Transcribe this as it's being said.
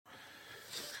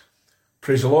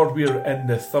Praise the Lord, we're in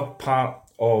the third part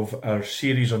of our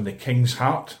series on the King's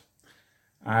Heart,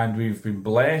 and we've been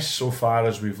blessed so far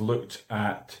as we've looked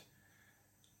at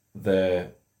the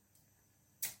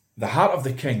heart of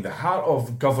the King, the heart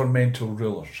of governmental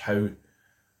rulers, how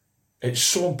it's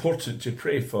so important to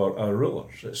pray for our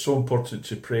rulers. It's so important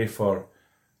to pray for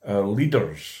our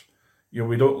leaders. You know,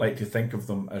 we don't like to think of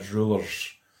them as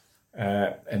rulers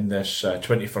in this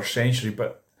 21st century,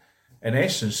 but in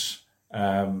essence,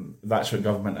 that's what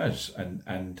government is.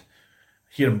 And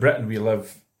here in Britain, we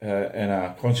live in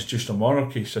a constitutional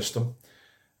monarchy system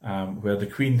where the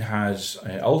Queen has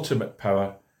ultimate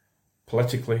power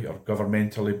politically or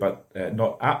governmentally, but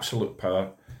not absolute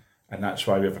power. And that's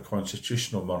why we have a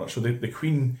constitutional monarch. So the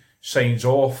Queen signs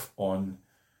off on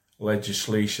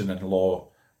legislation and law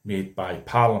made by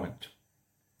Parliament.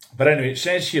 But anyway, it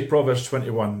says here, Proverbs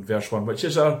 21, verse 1, which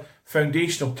is our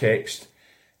foundational text.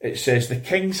 It says, "The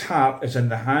king's heart is in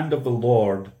the hand of the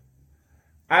Lord,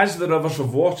 as the rivers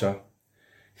of water.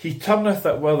 He turneth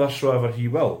it whithersoever he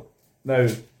will." Now,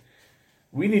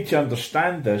 we need to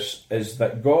understand this is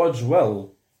that God's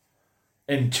will,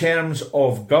 in terms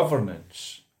of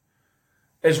governance,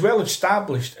 is well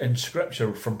established in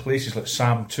Scripture from places like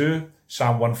Psalm 2,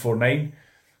 Psalm 149.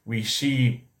 We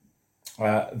see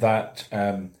that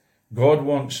God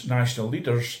wants national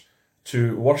leaders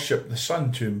to worship the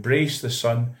Son, to embrace the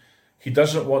Son. He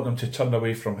doesn't want them to turn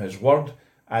away from his word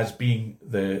as being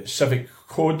the civic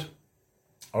code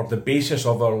or the basis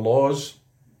of our laws.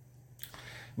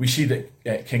 We see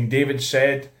that King David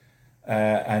said,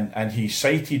 and he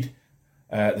cited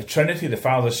the Trinity, the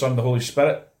Father, the Son, the Holy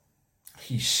Spirit.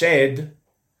 He said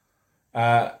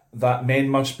that men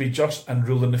must be just and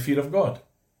rule in the fear of God.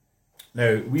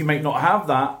 Now, we might not have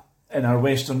that in our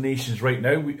Western nations right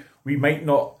now. We might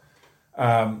not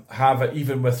have it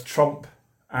even with Trump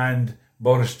and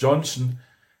Boris Johnson,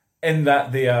 in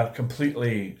that they are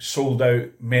completely sold out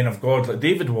men of God like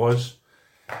David was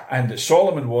and that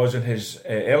Solomon was in his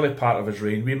early part of his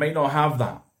reign. We might not have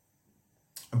that,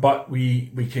 but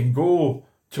we can go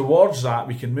towards that,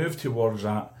 we can move towards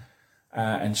that,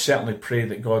 and certainly pray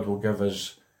that God will give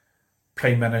us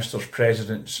prime ministers,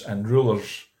 presidents and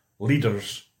rulers,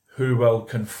 leaders who will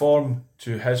conform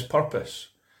to his purpose.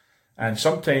 And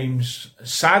sometimes,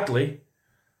 sadly,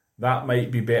 that might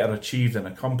be better achieved and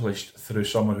accomplished through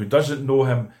someone who doesn't know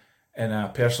him in a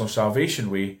personal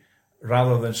salvation way,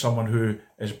 rather than someone who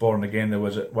is born again. There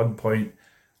was at one point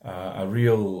a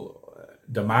real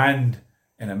demand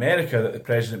in America that the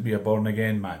president be a born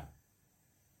again man.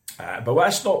 But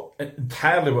that's not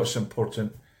entirely what's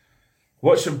important.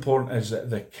 What's important is that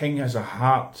the king has a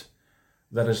heart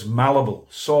that is malleable,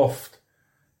 soft,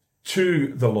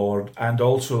 to the Lord, and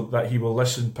also that he will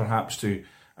listen perhaps to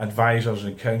advisors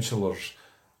and counsellors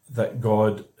that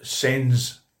God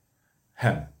sends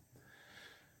him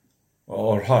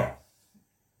or her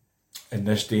in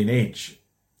this day and age.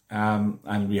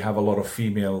 And we have a lot of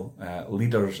female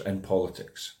leaders in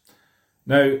politics.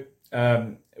 Now,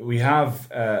 we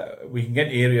can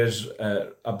get areas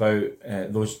about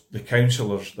the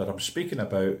counsellors that I'm speaking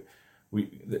about.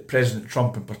 President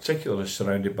Trump in particular is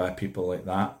surrounded by people like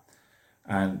that.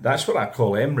 And that's what I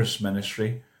call Emrys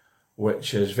ministry,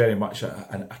 which is very much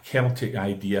a Celtic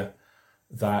idea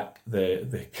that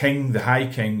the king, the high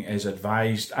king, is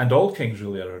advised, and all kings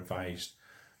really are advised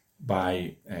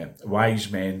by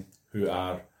wise men who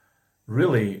are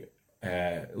really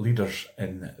leaders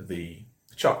in the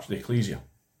church, the ecclesia.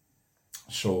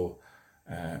 So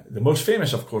the most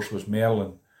famous, of course, was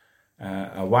Merlin,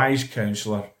 a wise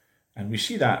counsellor, and we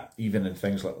see that even in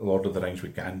things like Lord of the Rings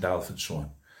with Gandalf and so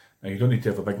on. Now, you don't need to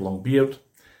have a big long beard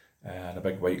and a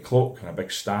big white cloak and a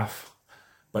big staff,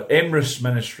 but Emrys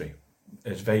ministry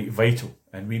is very vital,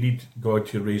 and we need God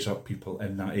to raise up people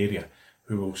in that area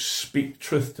who will speak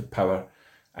truth to power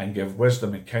and give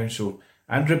wisdom and counsel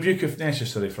and rebuke if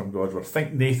necessary from God. Or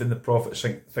think Nathan the prophet,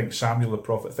 think Samuel the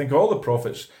prophet, think all the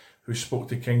prophets who spoke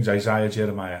to kings, Isaiah,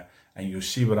 Jeremiah, and you'll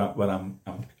see where I'm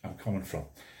coming from.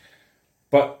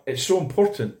 But it's so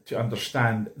important to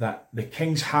understand that the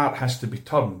king's heart has to be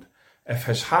turned. If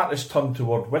his heart is turned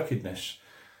toward wickedness,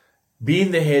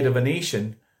 being the head of a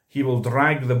nation, he will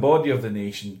drag the body of the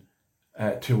nation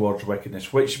towards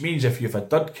wickedness, which means if you have a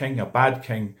dud king, a bad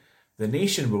king, the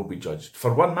nation will be judged.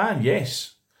 For one man,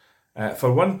 yes.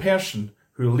 For one person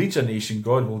who leads a nation,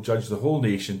 God will judge the whole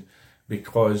nation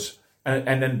because,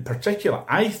 and in particular,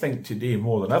 I think today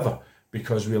more than ever,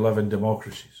 because we live in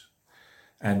democracies.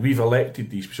 And we've elected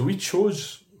these. So we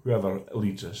chose whoever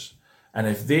leads us. And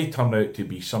if they turn out to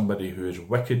be somebody who is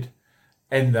wicked,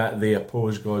 in that they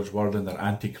oppose God's word and they're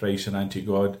anti-Christ and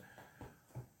anti-God,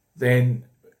 then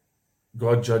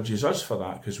God judges us for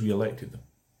that because we elected them.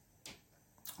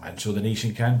 And so the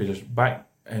nation can be just back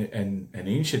in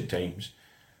ancient times.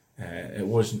 It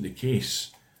wasn't the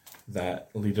case that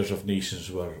leaders of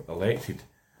nations were elected.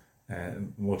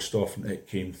 Most often it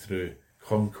came through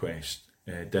conquest,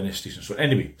 dynasties and so on.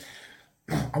 Anyway,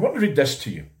 I want to read this to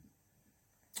you.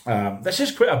 This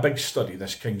is quite a big study,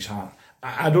 this King's Heart.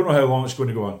 I don't know how long it's going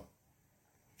to go on.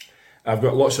 I've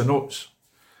got lots of notes.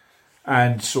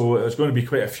 And so there's going to be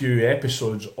quite a few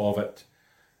episodes of it.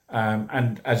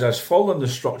 And as I was following the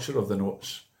structure of the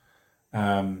notes,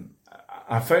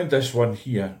 I found this one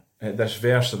here, this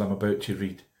verse that I'm about to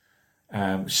read,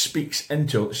 speaks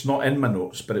into, it's not in my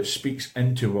notes, but it speaks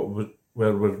into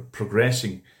where we're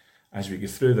progressing as we go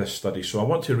through this study. So I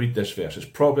want to read this verse. It's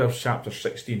Proverbs chapter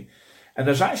 16. And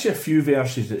there's actually a few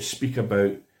verses that speak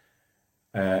about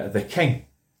the king.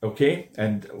 Okay?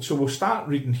 And so we'll start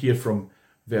reading here from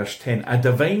verse 10. A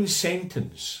divine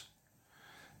sentence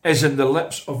is in the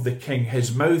lips of the king.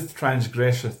 His mouth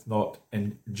transgresseth not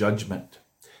in judgment.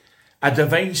 A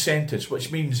divine sentence,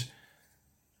 which means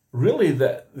really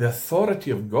that the authority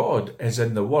of God is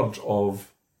in the words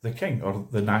of the king or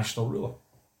the national ruler.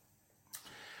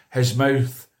 His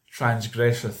mouth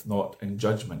transgresseth not in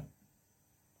judgment.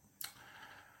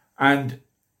 And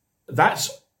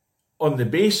that's on the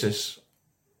basis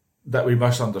that we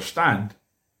must understand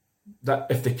that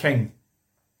if the king,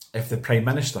 if the prime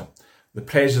minister, the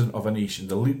president of a nation,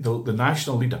 the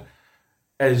national leader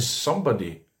is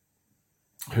somebody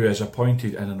who is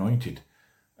appointed and anointed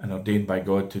and ordained by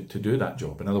God to do that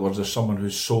job. In other words, there's someone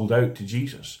who's sold out to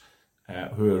Jesus,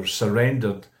 who have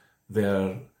surrendered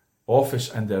their office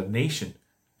and their nation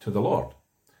to the Lord.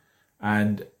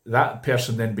 And that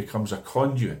person then becomes a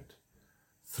conduit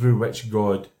through which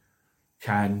God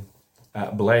can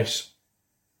bless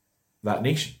that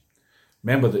nation.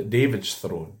 Remember that David's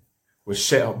throne was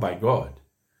set up by God,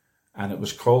 and it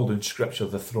was called in Scripture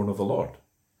the throne of the Lord.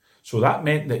 So that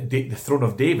meant that the throne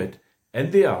of David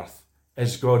in the earth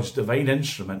is God's divine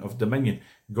instrument of dominion.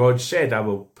 God said, I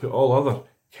will put all other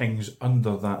kings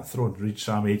under that throne. Read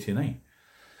Psalm 89.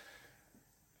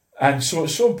 And so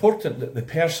it's so important that the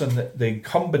person, that the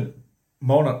incumbent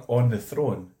monarch on the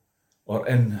throne or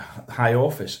in high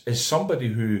office is somebody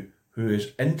who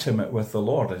is intimate with the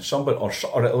Lord, and somebody,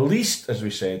 or at least, as we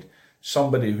said,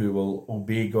 somebody who will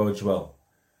obey God's will,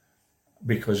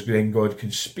 because then God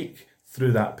can speak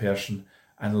through that person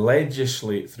and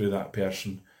legislate through that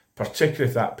person, particularly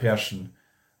if that person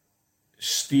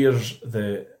steers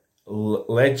the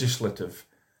legislative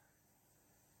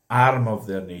arm of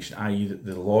their nation, i.e.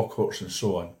 the law courts and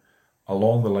so on,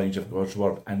 along the lines of God's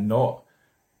word, and not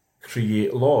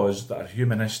create laws that are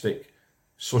humanistic,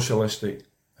 socialistic,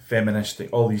 feministic,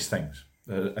 all these things,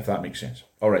 if that makes sense.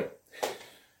 All right.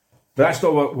 But that's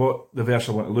not what the verse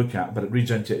I want to look at, but it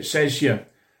reads into it. It says here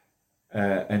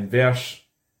in verse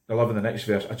 11, the next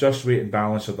verse, a just weight and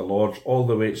balance of the Lord's, all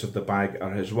the weights of the bag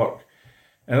are his work.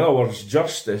 In other words,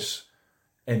 justice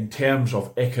in terms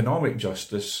of economic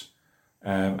justice,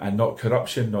 and not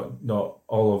corruption, not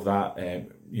all of that,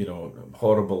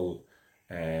 horrible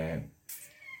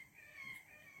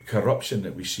corruption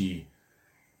that we see,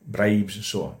 bribes and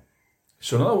so on.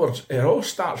 So in other words, it all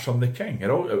starts from the king.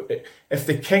 If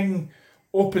the king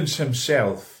opens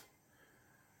himself,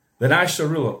 the national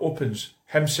ruler opens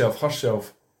himself,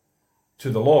 herself to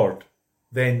the Lord,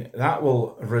 then that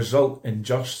will result in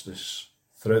justice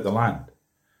throughout the land,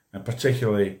 and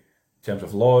particularly in terms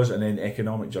of laws and then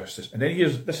economic justice. And then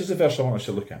this is the verse I want us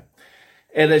to look at.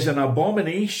 It is an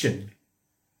abomination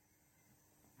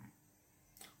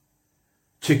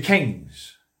to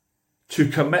kings to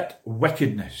commit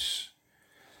wickedness,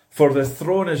 for the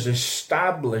throne is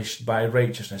established by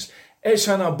righteousness. It's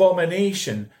an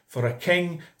abomination for a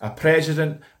king, a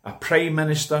president, a prime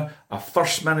minister, a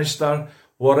first minister,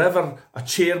 whatever, a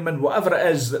chairman, whatever it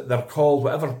is that they're called,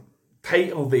 whatever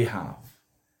title they have.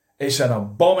 It's an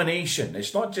abomination.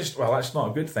 It's not just, well, that's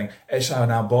not a good thing. It's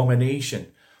an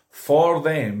abomination for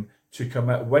them to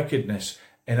commit wickedness.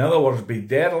 In other words, be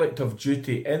derelict of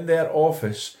duty in their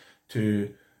office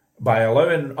by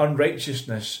allowing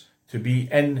unrighteousness to be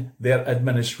in their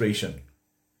administration.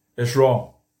 It's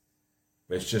wrong.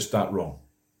 It's just that wrong.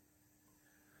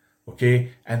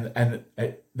 Okay? And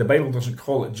the Bible doesn't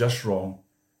call it just wrong.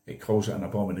 It calls it an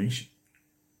abomination.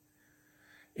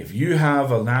 If you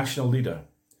have a national leader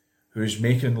who's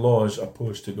making laws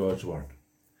opposed to God's word,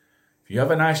 if you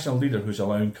have a national leader who's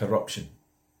allowing corruption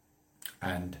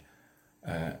and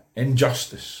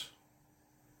injustice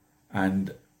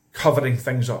and covering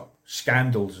things up,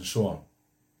 scandals and so on,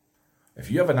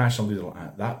 if you have a national leader like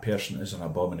that, that person is an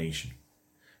abomination.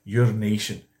 Your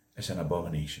nation is an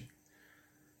abomination.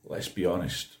 let's be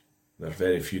honest, there are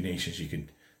very few nations you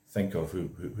could think of who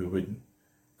wouldn't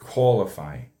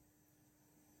qualify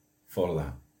for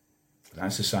that.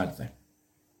 That's the sad thing.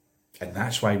 And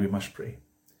that's why we must pray.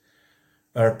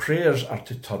 Our prayers are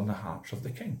to turn the hearts of the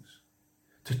kings,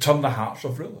 to turn the hearts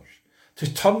of rulers,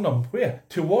 to turn them where?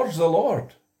 Towards the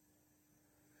Lord.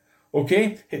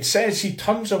 Okay? It says he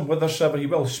turns them whithersoever he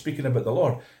will, speaking about the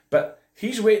Lord. But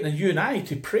he's waiting on you and I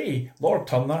to pray, Lord,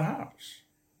 turn their hearts.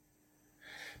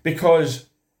 Because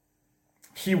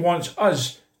he wants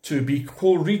us to be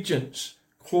co-regents,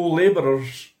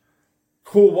 co-labourers,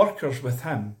 co-workers with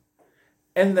him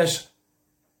in this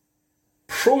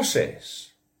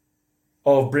process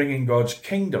of bringing God's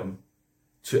kingdom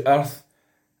to earth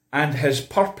and his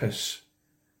purpose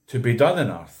to be done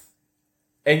on earth,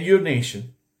 in your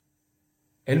nation,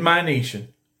 in my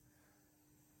nation,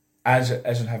 as it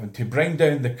is in heaven, to bring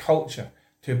down the culture,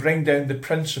 to bring down the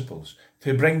principles,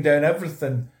 to bring down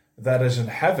everything that is in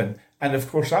heaven. And of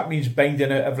course that means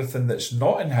binding out everything that's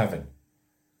not in heaven,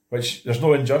 which there's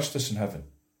no injustice in heaven.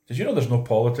 Did you know there's no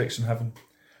politics in heaven?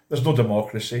 There's no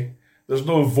democracy. There's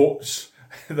no votes.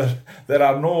 There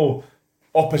are no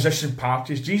opposition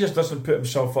parties. Jesus doesn't put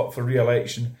himself up for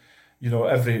re-election,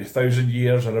 every 1,000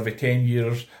 years or every 10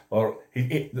 years, or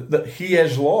he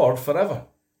is Lord forever.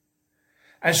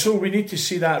 And so we need to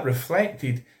see that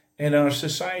reflected in our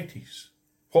societies.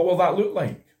 What will that look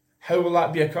like? How will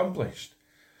that be accomplished?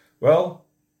 Well,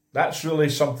 that's really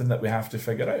something that we have to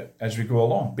figure out as we go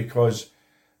along, because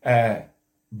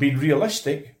being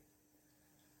realistic,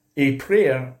 a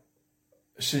prayer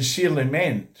sincerely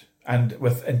meant and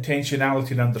with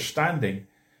intentionality and understanding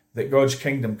that God's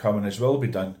kingdom come and his will be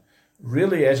done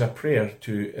really is a prayer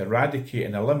to eradicate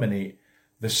and eliminate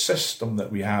the system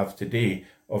that we have today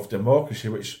of democracy,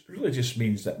 which really just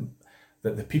means that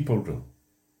the people rule.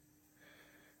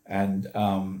 And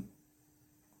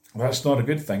that's not a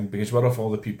good thing, because what if all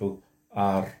the people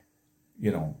are,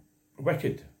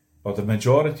 wicked, or the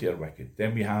majority are wicked?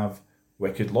 Then we have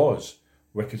wicked laws,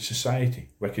 wicked society,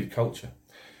 wicked culture.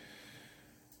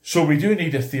 So we do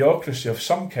need a theocracy of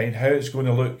some kind. How it's going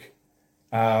to look,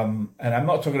 and I'm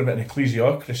not talking about an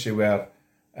ecclesiocracy where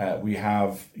we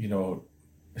have,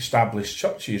 established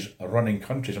churches running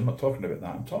countries. I'm not talking about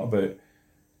that. I'm talking about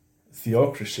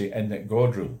theocracy in that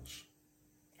God rules.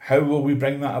 How will we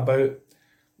bring that about?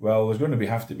 Well, there's going to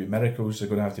have to be miracles. There's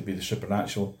going to have to be the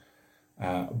supernatural.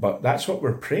 But that's what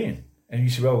we're praying. And you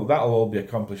say, well, that'll all be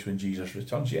accomplished when Jesus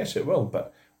returns. Yes, it will.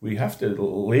 But we have to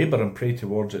labour and pray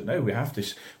towards it now. We have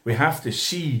to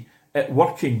see it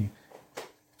working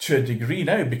to a degree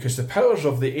now, because the powers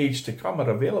of the age to come are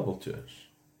available to us.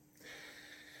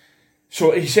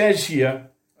 So he says here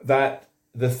that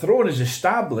the throne is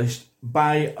established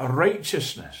by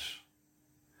righteousness.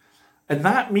 And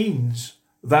that means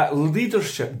that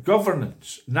leadership,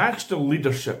 governance, national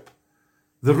leadership,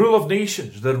 the rule of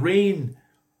nations, the reign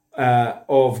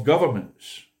of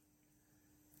governments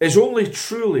is only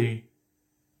truly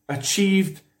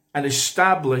achieved and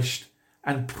established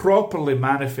and properly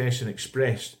manifest and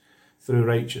expressed through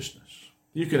righteousness.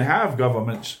 You can have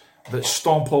governments that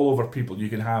stomp all over people. You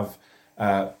can have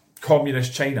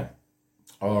communist China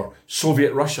or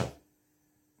Soviet Russia,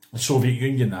 the Soviet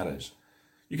Union that is.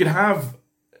 You can have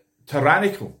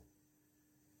tyrannical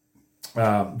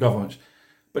governments.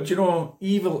 But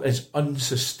evil is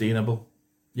unsustainable.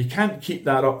 You can't keep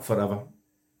that up forever.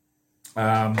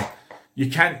 You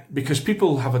can't, because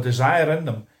people have a desire in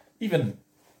them. Even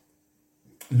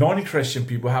non-Christian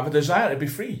people have a desire to be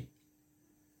free.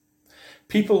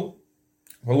 People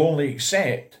will only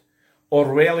accept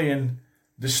Orwellian,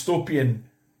 dystopian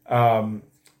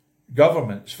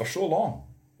governments for so long.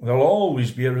 There'll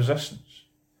always be a resistance.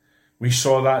 We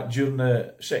saw that during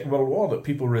the Second World War, that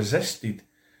people resisted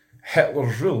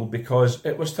Hitler's rule because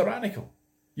it was tyrannical.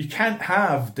 You can't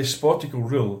have despotical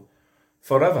rule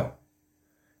forever.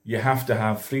 You have to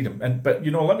have freedom. But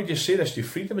let me just say this to you.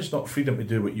 Freedom is not freedom to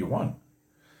do what you want,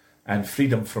 and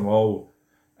freedom from all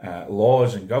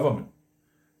laws and government.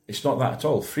 It's not that at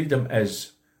all. Freedom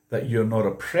is that you're not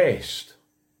oppressed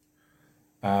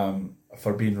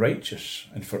for being righteous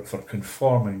and for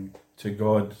conforming to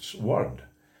God's word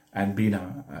and being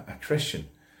a Christian.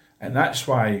 And that's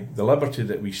why the liberty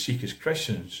that we seek as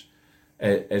Christians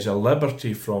is a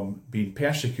liberty from being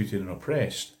persecuted and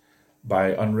oppressed by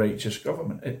unrighteous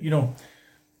government.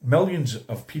 Millions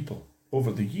of people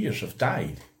over the years have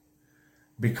died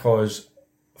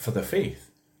for the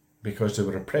faith, because they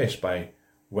were oppressed by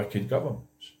wicked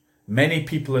governments. Many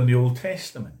people in the Old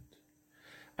Testament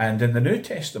and in the New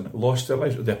Testament lost their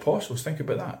lives. The apostles, think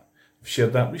about that. I've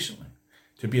shared that recently.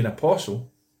 To be an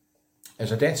apostle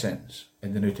is a death sentence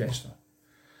in the New Testament.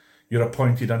 you're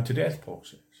appointed unto death, Paul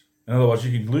says. In other words,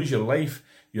 you can lose your life,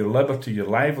 your liberty, your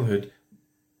livelihood,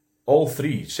 all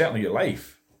three, certainly your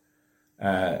life,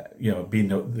 being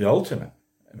the ultimate.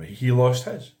 I mean, he lost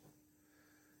his,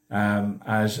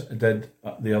 as did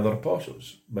the other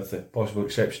apostles, with the possible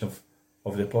exception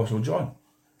of the Apostle John.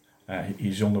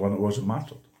 He's the only one that wasn't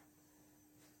martyred.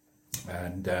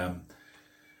 And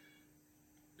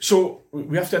so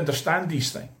we have to understand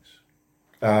these things,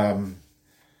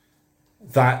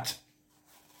 that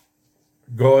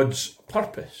God's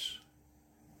purpose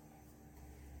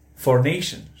for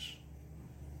nations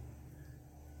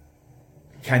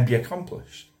can be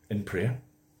accomplished in prayer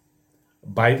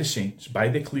by the saints, by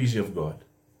the ecclesia of God,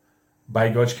 by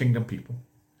God's kingdom people,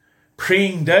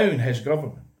 praying down his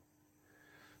government.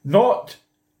 Not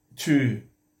to,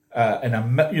 we're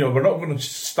not going to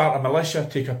start a militia,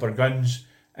 take up our guns,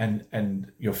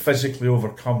 and physically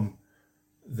overcome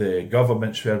the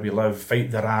governments where we live,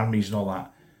 fight their armies and all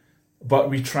that. But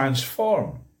we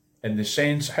transform in the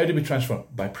sense, how do we transform?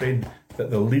 By praying that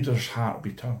the leader's heart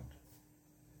be turned.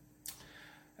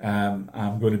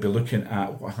 I'm going to be looking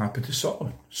at what happened to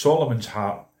Solomon. Solomon's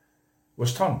heart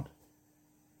was turned,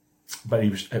 but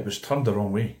it was turned the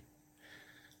wrong way.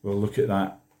 We'll look at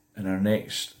that in our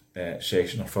next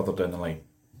session or further down the line.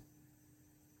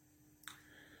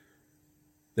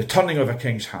 The turning of a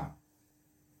king's heart.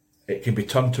 It can be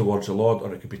turned towards the Lord,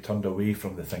 or it can be turned away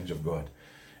from the things of God.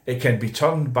 It can be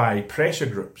turned by pressure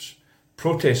groups,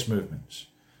 protest movements,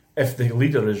 if the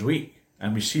leader is weak.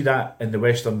 And we see that in the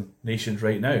Western nations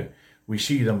right now. We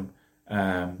see them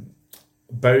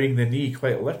bowing the knee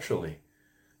quite literally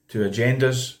to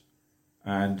agendas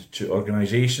and to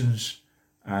organisations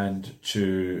and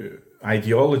to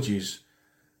ideologies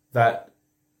that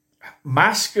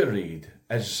masquerade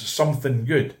as something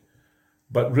good,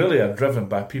 but really are driven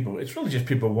by people. It's really just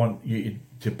people want you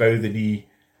to bow the knee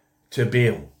to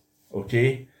Baal,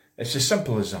 okay? It's as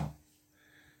simple as that.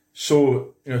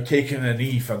 So, taking a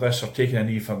knee for this or taking a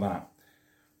knee for that.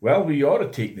 Well, we ought to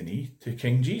take the knee to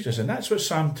King Jesus. And that's what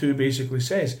Psalm 2 basically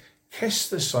says. Kiss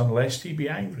the Son, lest he be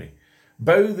angry.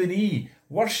 Bow the knee,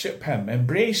 worship him,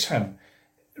 embrace him,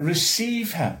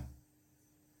 receive him.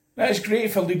 Now, it's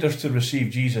great for leaders to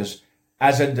receive Jesus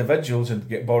as individuals and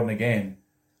get born again.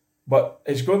 But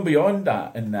it's going beyond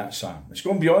that in that psalm. It's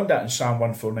going beyond that in Psalm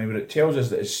 149, where it tells us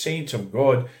that as saints of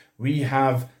God, we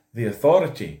have the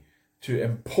authority to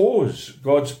impose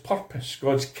God's purpose,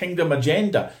 God's kingdom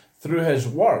agenda through his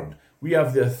word. We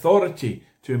have the authority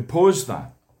to impose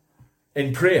that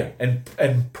in prayer,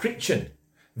 in preaching.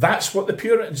 That's what the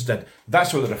Puritans did.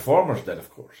 That's what the Reformers did, of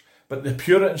course. But the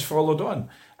Puritans followed on.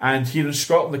 And here in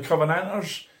Scotland, the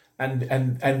Covenanters,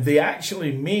 and they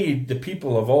actually made the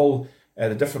people of all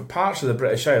the different parts of the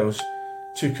British Isles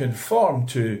to conform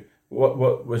to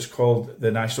what was called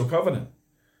the National Covenant,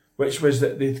 which was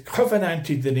that they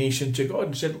covenanted the nation to God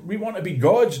and said, we want to be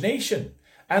God's nation,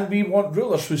 and we want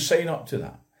rulers who sign up to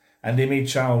that. And they made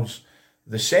Charles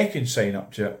II sign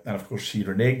up to it, and of course he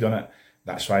reneged on it.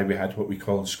 That's why we had what we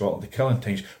call in Scotland the killing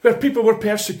times, where people were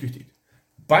persecuted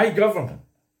by government,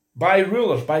 by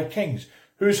rulers, by kings,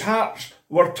 whose hearts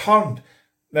were turned.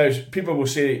 Now, people will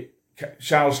say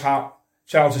Charles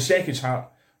II's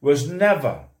heart was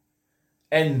never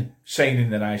in signing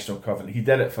the National Covenant. He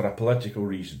did it for a political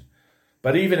reason.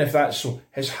 But even if that's so,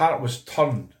 his heart was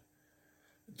turned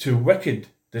to wicked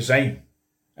design.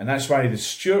 And that's why the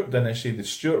Stuart dynasty, the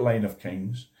Stuart line of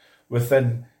kings,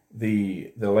 within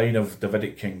the line of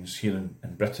Davidic kings here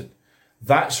in Britain,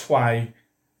 that's why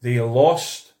they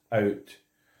lost out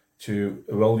to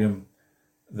William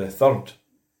III.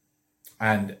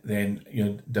 And then,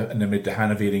 and they made the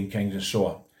Hanoverian kings and so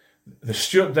on. The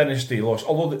Stuart dynasty lost,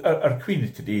 although our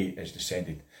queen today is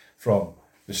descended from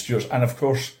the Stuarts, and of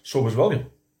course, so was William,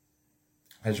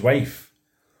 his wife.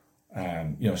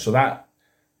 So that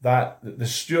the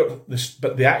Stuart,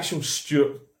 but the actual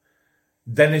Stuart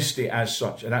dynasty as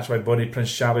such, and that's why Bonnie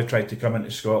Prince Charlie tried to come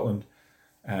into Scotland,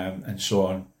 and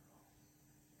so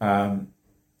on.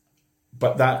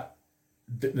 But that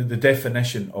the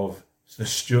definition of the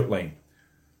Stuart line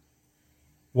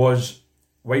was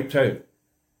wiped out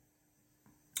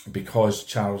because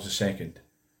Charles II,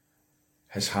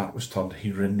 his heart was turned.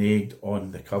 He reneged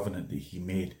on the covenant that he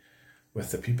made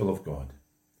with the people of God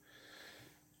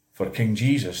for King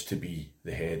Jesus to be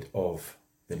the head of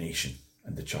the nation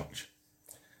and the church.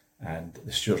 And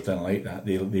the Stuarts didn't like that.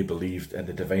 They believed in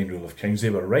the divine rule of kings. They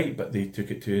were right, but they took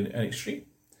it to an extreme.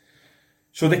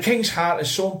 So the king's heart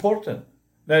is so important.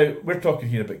 Now, we're talking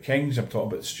here about kings. I'm talking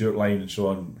about the Stuart line and so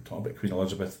on. We're talking about Queen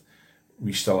Elizabeth.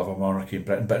 We still have a monarchy in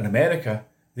Britain. But in America,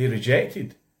 they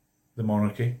rejected the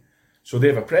monarchy. So they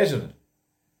have a president.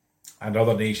 And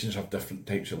other nations have different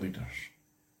types of leaders.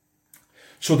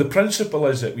 So the principle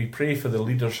is that we pray for the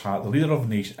leader's heart, the leader of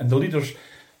the nation, and the leaders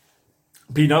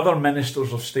being other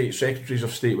ministers of state, secretaries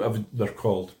of state, whatever they're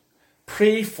called.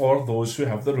 Pray for those who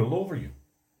have the rule over you.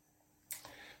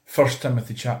 1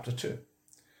 Timothy chapter 2.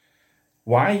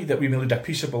 Why? That we may lead a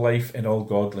peaceable life in all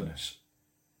godliness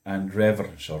and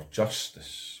reverence or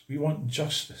justice. We want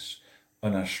justice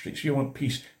on our streets. We want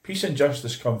peace. Peace and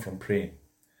justice come from praying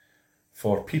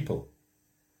for people,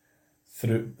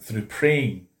 through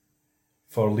praying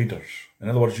for leaders. In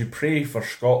other words, you pray for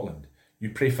Scotland, you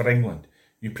pray for England,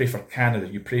 you pray for Canada,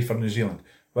 you pray for New Zealand.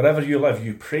 Wherever you live,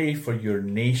 you pray for your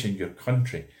nation, your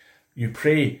country. You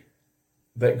pray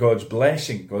that God's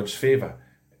blessing, God's favour,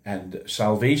 and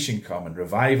salvation come, and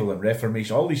revival and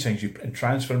reformation, all these things, and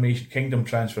transformation, kingdom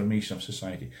transformation of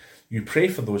society. You pray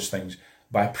for those things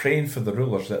by praying for the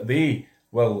rulers, that they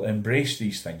will embrace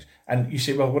these things. And you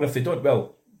say, well, what if they don't?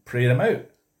 Well, pray them out.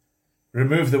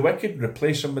 Remove the wicked,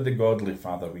 replace them with the godly,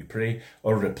 Father, we pray,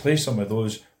 or replace them with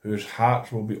those whose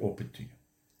hearts will be open to you.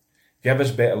 Give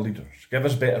us better leaders, give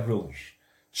us better rulers.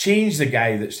 Change the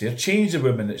guy that's there, change the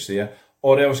woman that's there,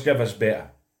 or else give us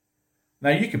better.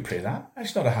 Now, you can pray that.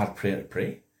 It's not a hard prayer to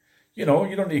pray. You know,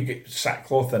 you don't need to get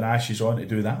sackcloth and ashes on to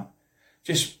do that.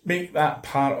 Just make that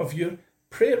part of your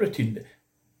prayer routine.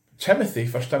 Timothy,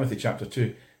 1 Timothy chapter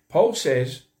 2, Paul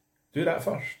says, do that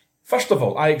first. First of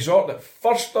all, I exhort that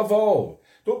first of all,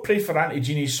 don't pray for Auntie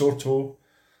Jeannie's sore toe.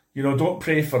 You know, don't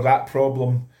pray for that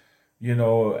problem, you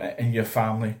know, in your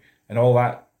family and all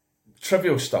that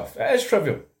trivial stuff. It is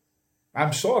trivial.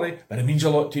 I'm sorry, but it means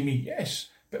a lot to me. Yes,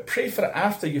 but pray for it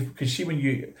after you, because see, when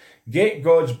you get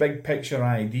God's big picture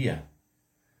idea,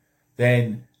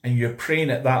 then, and you're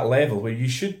praying at that level where you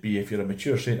should be if you're a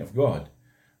mature saint of God,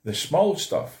 the small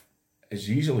stuff is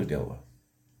easily dealt with.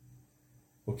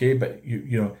 Okay, but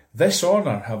you know, this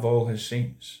honour have all his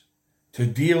saints, to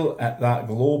deal at that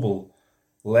global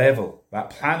level, that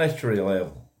planetary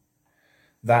level,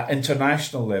 that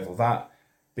international level, that,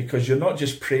 because you're not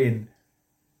just praying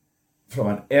from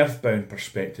an earthbound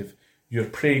perspective, you're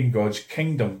praying God's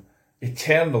kingdom,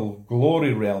 eternal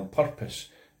glory realm purpose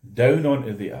down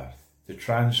onto the earth to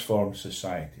transform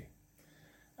society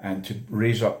and to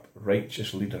raise up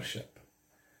righteous leadership.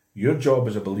 Your job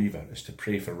as a believer is to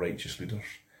pray for righteous leaders.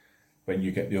 When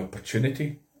you get the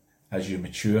opportunity, as you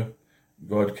mature,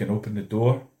 God can open the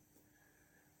door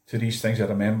to these things. I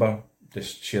remember,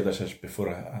 just share this as before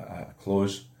I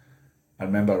close, I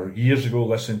remember years ago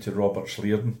listening to Robert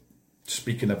Slearden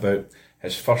speaking about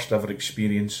his first ever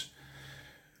experience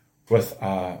with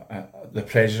the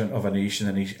president of a nation,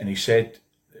 and he said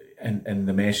in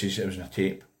the message, it was in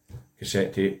a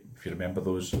cassette tape, if you remember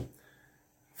those,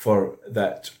 for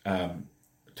that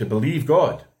to believe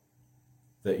God,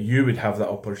 that you would have that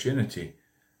opportunity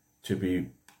to be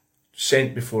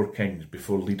sent before kings,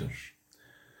 before leaders.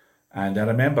 And I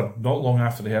remember not long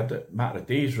after I heard it, matter of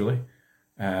days really,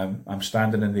 I'm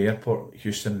standing in the airport,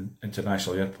 Houston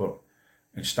International Airport,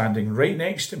 and standing right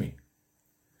next to me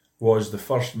was the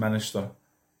First Minister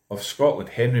of Scotland,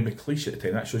 Henry McLeish at the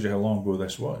time. That shows you how long ago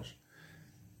this was.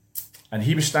 And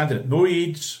he was standing at no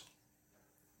aides,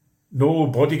 no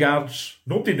bodyguards,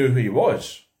 nobody knew who he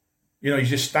was. You know,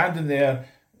 he's just standing there,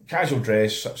 casual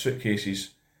dress, suitcases.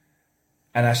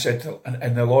 And I said,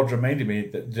 and the Lord reminded me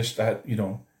that just that, you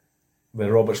know, the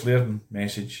Robert Slearden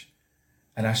message.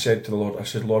 And I said to the Lord, I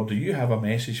said, Lord, do you have a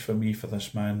message for me for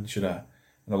this man? Should I?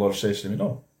 And the Lord says to me,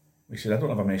 no. He said, I don't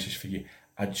have a message for you.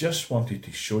 I just wanted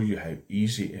to show you how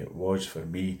easy it was for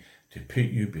me to put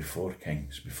you before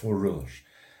kings, before rulers.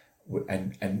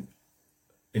 And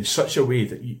in such a way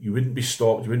that you wouldn't be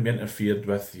stopped, you wouldn't be interfered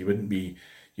with, you wouldn't be,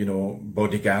 you know,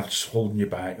 bodyguards holding you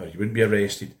back, or you wouldn't be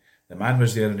arrested. The man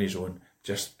was there on his own,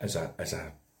 just as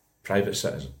a private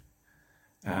citizen.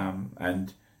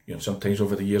 And you know, sometimes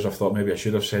over the years I've thought maybe I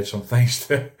should have said some things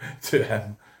to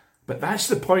him. But that's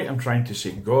the point I'm trying to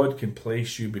say. God can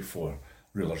place you before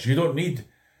rulers. You don't need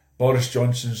Boris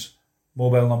Johnson's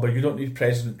mobile number. You don't need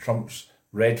President Trump's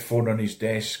red phone on his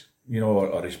desk, you know,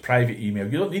 or his private email.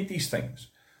 You don't need these things.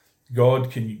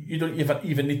 God can, you don't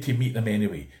even need to meet them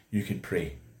anyway. You can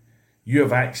pray. You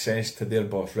have access to their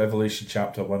boss. Revelation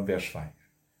chapter 1 verse 5.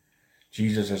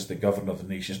 Jesus is the governor of the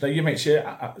nations. Now you might say,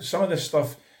 some of this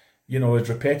stuff, you know, is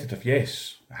repetitive.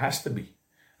 Yes, it has to be.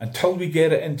 Until we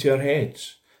get it into our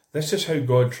heads. This is how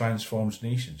God transforms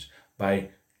nations,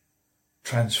 by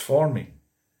transforming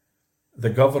the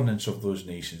governance of those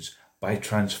nations, by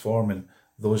transforming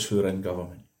those who are in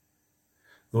government,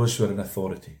 those who are in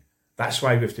authority. That's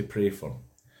why we have to pray for them.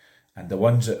 And the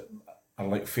ones that are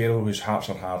like Pharaoh, whose hearts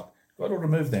are hard, God will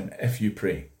remove them if you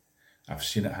pray. I've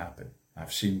seen it happen.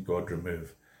 I've seen God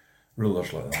remove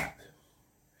rulers like that.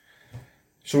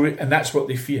 So, and that's what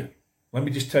they fear. Let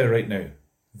me just tell you right now,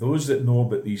 those that know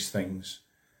about these things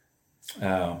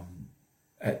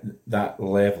at that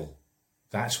level,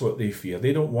 that's what they fear.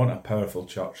 They don't want a powerful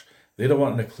church. They don't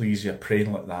want an ecclesia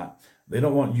praying like that. They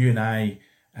don't want you and I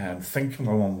thinking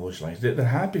along those lines. They're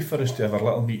happy for us to have our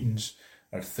little meetings,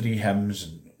 our 3 hymns,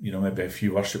 and maybe a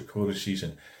few worship choruses,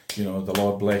 and the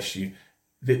Lord bless you.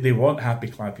 They want happy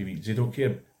clappy meetings. They don't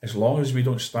care as long as we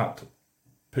don't start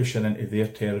pushing into their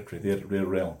territory, their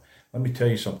realm. Let me tell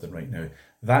you something right now.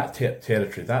 That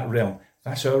territory, that realm,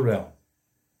 that's our realm.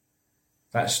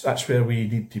 That's where we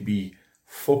need to be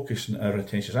focusing our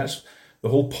attention. That's the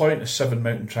whole point of 7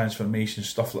 Mountain Transformation,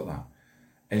 stuff like that,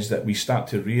 is that we start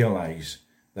to realise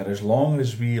that as long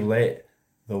as we let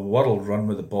the world run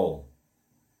with the ball,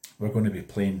 we're going to be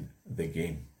playing the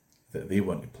game that they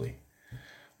want to play.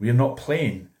 We are not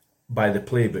playing by the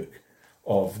playbook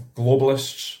of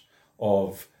globalists,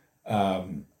 of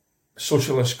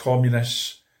socialist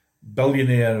communists,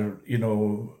 billionaire,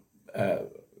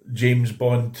 James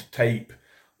Bond type,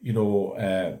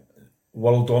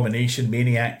 world domination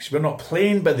maniacs. We're not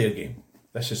playing by their game.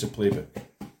 This is a playbook.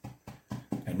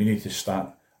 And we need to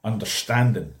start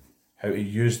understanding how to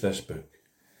use this book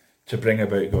to bring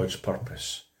about God's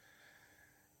purpose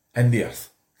in the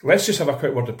earth. Let's just have a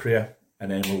quick word of prayer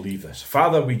and then we'll leave this.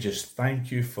 Father, we just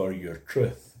thank you for your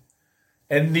truth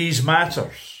in these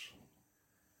matters,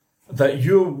 that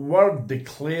your word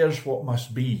declares what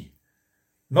must be,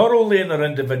 not only in our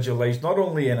individual lives, not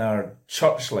only in our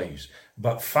church lives,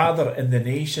 but Father, in the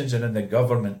nations and in the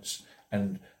governments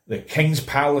and the king's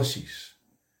palaces,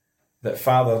 that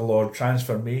Father, Lord,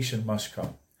 transformation must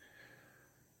come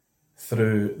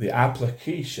through the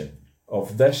application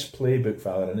of this playbook,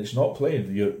 Father. And it's not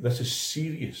playing. This is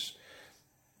serious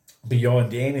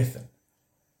beyond anything.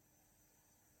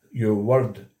 Your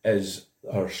word is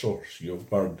our source. Your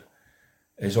word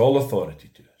is all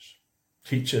authority to us.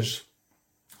 Teach us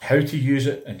how to use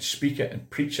it and speak it and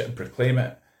preach it and proclaim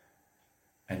it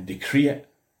and decree it.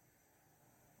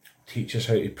 Teach us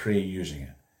how to pray using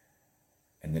it.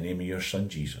 In the name of your Son,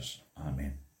 Jesus.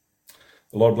 Amen.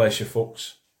 The Lord bless you,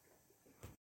 folks.